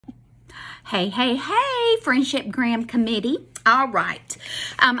Hey, hey, hey, Friendship Gram Committee. All right.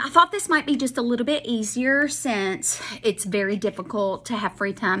 I thought this might be just a little bit easier since it's very difficult to have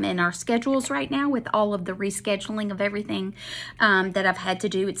free time in our schedules right now with all of the rescheduling of everything that I've had to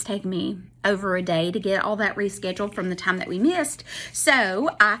do. It's taken me over a day to get all that rescheduled from the time that we missed. So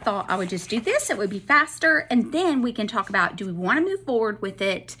I thought I would just do this. It would be faster. And then we can talk about, do we want to move forward with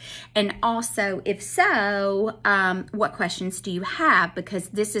it? And also, if so, what questions do you have? Because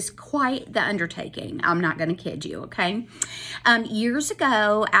this is quite the undertaking. I'm not going to kid you, okay? Years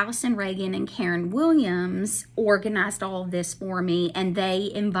ago, Allison Reagan and Karen Williams organized all of this for me, and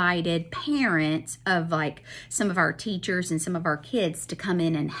they invited parents of like some of our teachers and some of our kids to come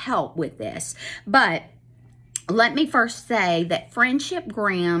in and help with this. But let me first say that Friendship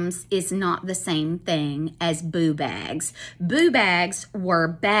Grams is not the same thing as Boo Bags. Boo Bags were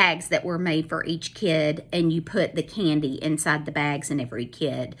bags that were made for each kid, and you put the candy inside the bags, and every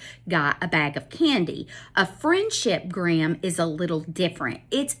kid got a bag of candy. A Friendship Gram is a little different.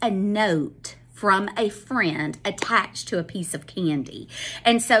 It's a note from a friend attached to a piece of candy.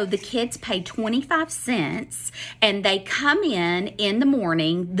 And so the kids pay 25 cents and they come in the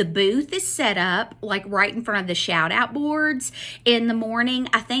morning. The booth is set up like right in front of the shout out boards in the morning.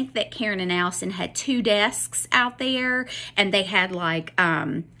 I think that Karen and Allison had 2 desks out there, and they had like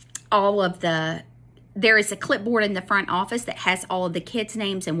there is a clipboard in the front office that has all of the kids'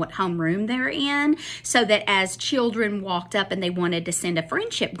 names and what homeroom they're in, so that as children walked up and they wanted to send a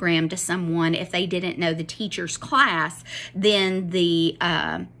Friendship Gram to someone, if they didn't know the teacher's class, then the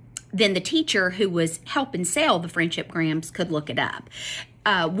teacher who was helping sell the Friendship Grams could look it up.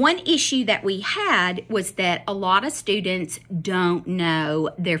 One issue that we had was that a lot of students don't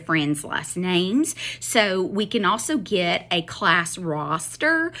know their friends' last names. So we can also get a class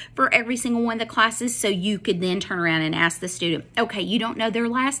roster for every single one of the classes. So you could then turn around and ask the student, okay, you don't know their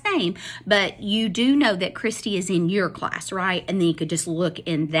last name, but you do know that Christy is in your class, right? And then you could just look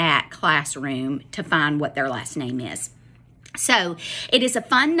in that classroom to find what their last name is. So it is a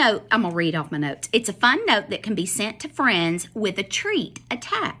fun note. I'm going to read off my notes. It's a fun note that can be sent to friends with a treat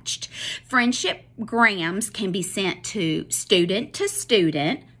attached. Friendship Grams can be sent to student,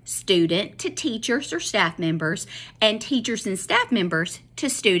 student to teachers or staff members, and teachers and staff members to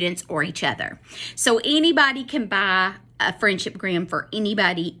students or each other. So anybody can buy a Friendship Gram for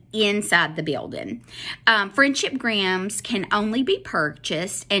anybody inside the building. Friendship Grams can only be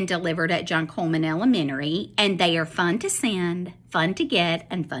purchased and delivered at John Coleman Elementary, and they are fun to send, fun to get,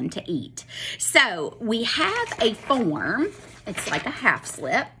 and fun to eat. So we have a form. It's like a half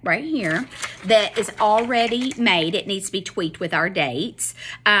slip right here that is already made. It needs to be tweaked with our dates,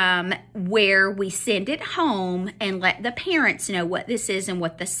 where we send it home and let the parents know what this is and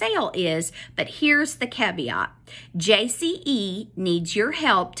what the sale is. But here's the caveat. JCE needs your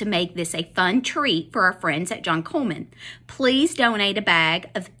help to make this a fun treat for our friends at John Coleman. Please donate a bag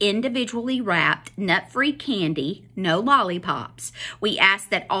of individually wrapped nut-free candy, no lollipops. We ask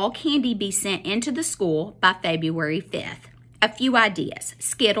that all candy be sent into the school by February 5th. A few ideas: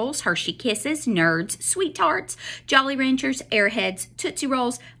 Skittles, Hershey Kisses, Nerds, Sweet Tarts, Jolly Ranchers, Airheads, Tootsie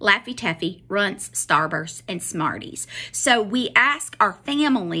Rolls, Laffy Taffy, Runts, Starbursts, and Smarties. So we ask our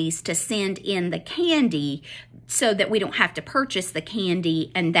families to send in the candy so that we don't have to purchase the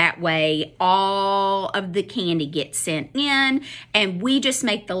candy, and that way all of the candy gets sent in, and we just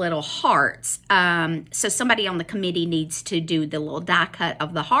make the little hearts. So somebody on the committee needs to do the little die cut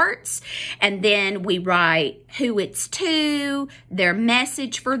of the hearts, and then we write who it's to, their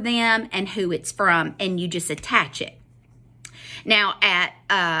message for them, and who it's from, and you just attach it. Now,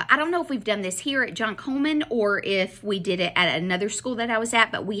 I don't know if we've done this here at John Coleman or if we did it at another school that I was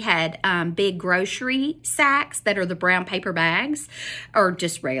at, but we had big grocery sacks that are the brown paper bags, or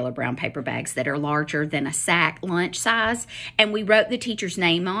just regular brown paper bags that are larger than a sack lunch size, and we wrote the teacher's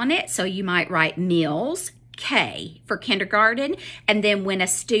name on it. So you might write Mills K for kindergarten, and then when a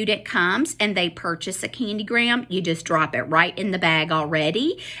student comes and they purchase a candy gram, you just drop it right in the bag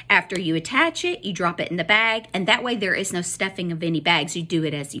already. After you attach it, you drop it in the bag, and that way there is no stuffing of any bags. You do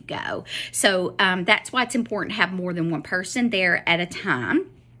it as you go. So that's why it's important to have more than one person there at a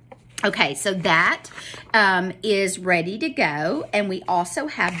time. Okay, so that is ready to go, and we also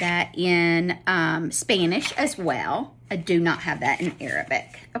have that in Spanish as well. I do not have that in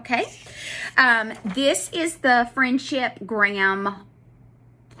Arabic, okay? This is the Friendship Gram.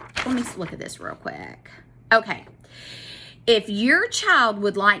 Let me look at this real quick. Okay. If your child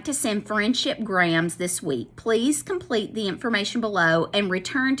would like to send Friendship Grams this week, please complete the information below and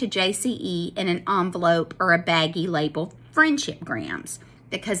return to JCE in an envelope or a baggie labeled Friendship Grams.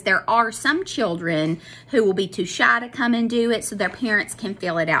 because there are some children who will be too shy to come and do it, so their parents can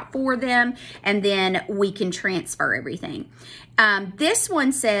fill it out for them, and then we can transfer everything. This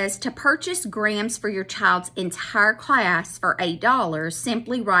one says to purchase grams for your child's entire class for $8,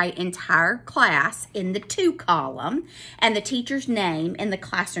 simply write entire class in the to column and the teacher's name in the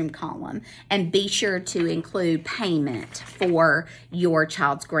classroom column, and be sure to include payment for your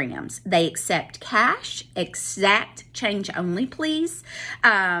child's grams. They accept cash, exact change only, please,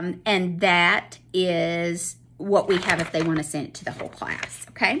 and that is what we have if they want to send it to the whole class,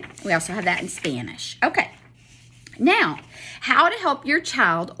 okay? We also have that in Spanish. Okay. Now, how to help your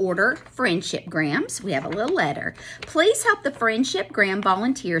child order friendship grams. We have a little letter. Please help the friendship gram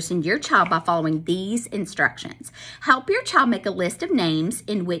volunteer send your child by following these instructions. Help your child make a list of names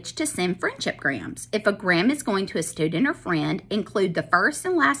in which to send friendship grams. If a gram is going to a student or friend, include the first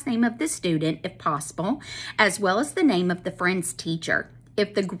and last name of the student, if possible, as well as the name of the friend's teacher.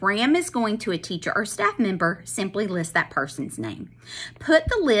 If the gram is going to a teacher or staff member, simply list that person's name. Put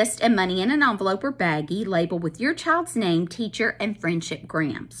the list and money in an envelope or baggie labeled with your child's name, teacher, and friendship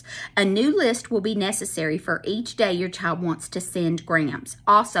grams. A new list will be necessary for each day your child wants to send grams.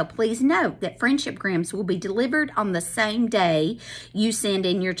 Also, please note that friendship grams will be delivered on the same day you send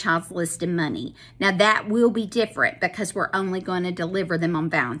in your child's list and money. Now, that will be different because we're only going to deliver them on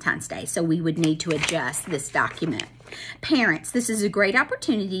Valentine's Day, so we would need to adjust this document. Parents, this is a great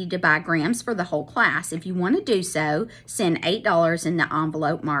opportunity to buy grams for the whole class. If you want to do so, send $8 in the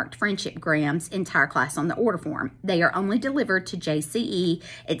envelope marked friendship grams, entire class on the order form. They are only delivered to JCE.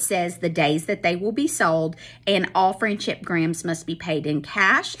 It says the days that they will be sold, and all friendship grams must be paid in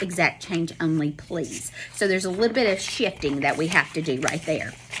cash, exact change only, please. So there's a little bit of shifting that we have to do right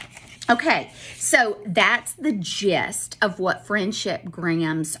there. Okay, so that's the gist of what friendship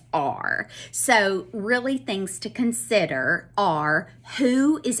grams are. So really things to consider are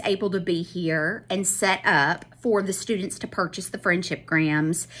who is able to be here and set up for the students to purchase the friendship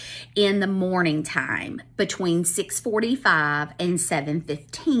grams in the morning time between 6:45 and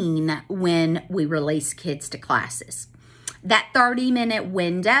 7:15 when we release kids to classes. That 30-minute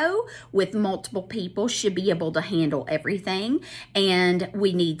window with multiple people should be able to handle everything. And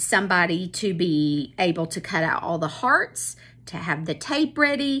we need somebody to be able to cut out all the hearts, to have the tape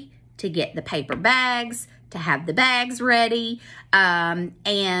ready, to get the paper bags, to have the bags ready.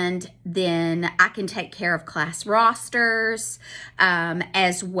 And then I can take care of class rosters,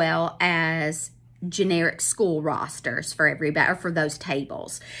 as well as generic school rosters for everybody, or for those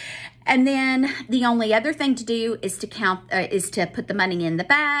tables. And then the only other thing to do is to put the money in the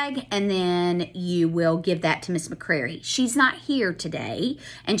bag, and then you will give that to Miss McCrary. She's not here today,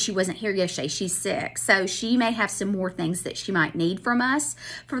 and she wasn't here yesterday. She's sick, so she may have some more things that she might need from us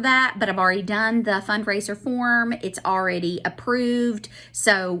for that, but I've already done the fundraiser form. It's already approved,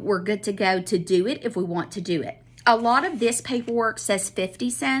 so we're good to go to do it if we want to do it. A lot of this paperwork says 50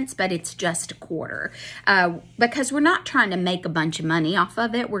 cents, but it's just a quarter because we're not trying to make a bunch of money off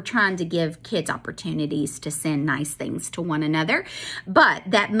of it. We're trying to give kids opportunities to send nice things to one another, but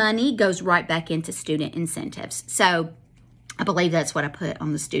that money goes right back into student incentives. So I believe that's what I put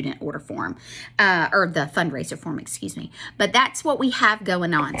on the student order form, or the fundraiser form, excuse me. But that's what we have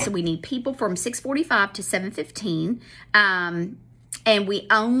going on. So we need people from 6:45 to 7:15. And we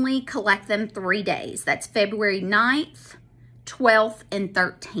only collect them 3 days. That's February 9th, 12th, and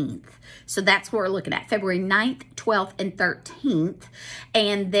 13th. So that's what we're looking at, February 9th, 12th, and 13th.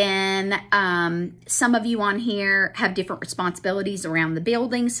 And then some of you on here have different responsibilities around the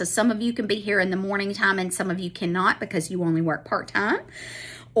building. So some of you can be here in the morning time and some of you cannot because you only work part-time.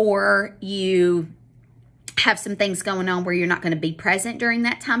 Or you have some things going on where you're not going to be present during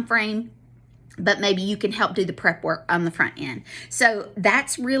that time frame, but maybe you can help do the prep work on the front end. So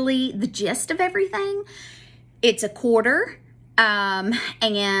that's really the gist of everything. It's a quarter, and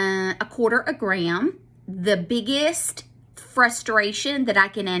a quarter a gram. The biggest frustration that I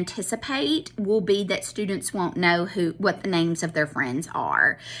can anticipate will be that students won't know what the names of their friends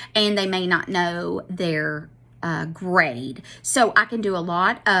are, and they may not know their grade. So I can do a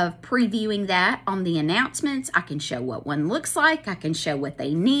lot of previewing that on the announcements. I can show what one looks like. I can show what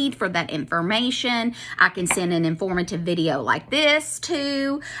they need for that information. I can send an informative video like this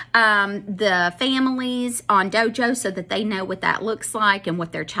to the families on Dojo so that they know what that looks like and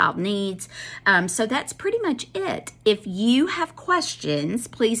what their child needs. So that's pretty much it. If you have questions,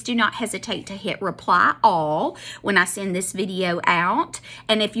 please do not hesitate to hit reply all when I send this video out.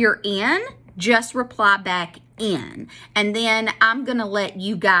 And if you're in, just reply back in. And then I'm going to let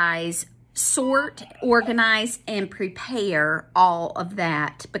you guys sort, organize, and prepare all of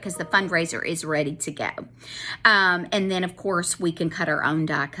that because the fundraiser is ready to go. And then, of course, we can cut our own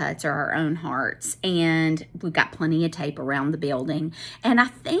die cuts or our own hearts. And we've got plenty of tape around the building. And I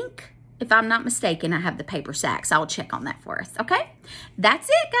think, if I'm not mistaken, I have the paper sacks. I'll check on that for us, okay? That's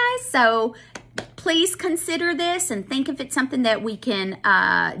it, guys. So please consider this and think if it's something that we can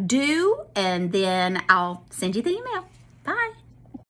do. And then I'll send you the email.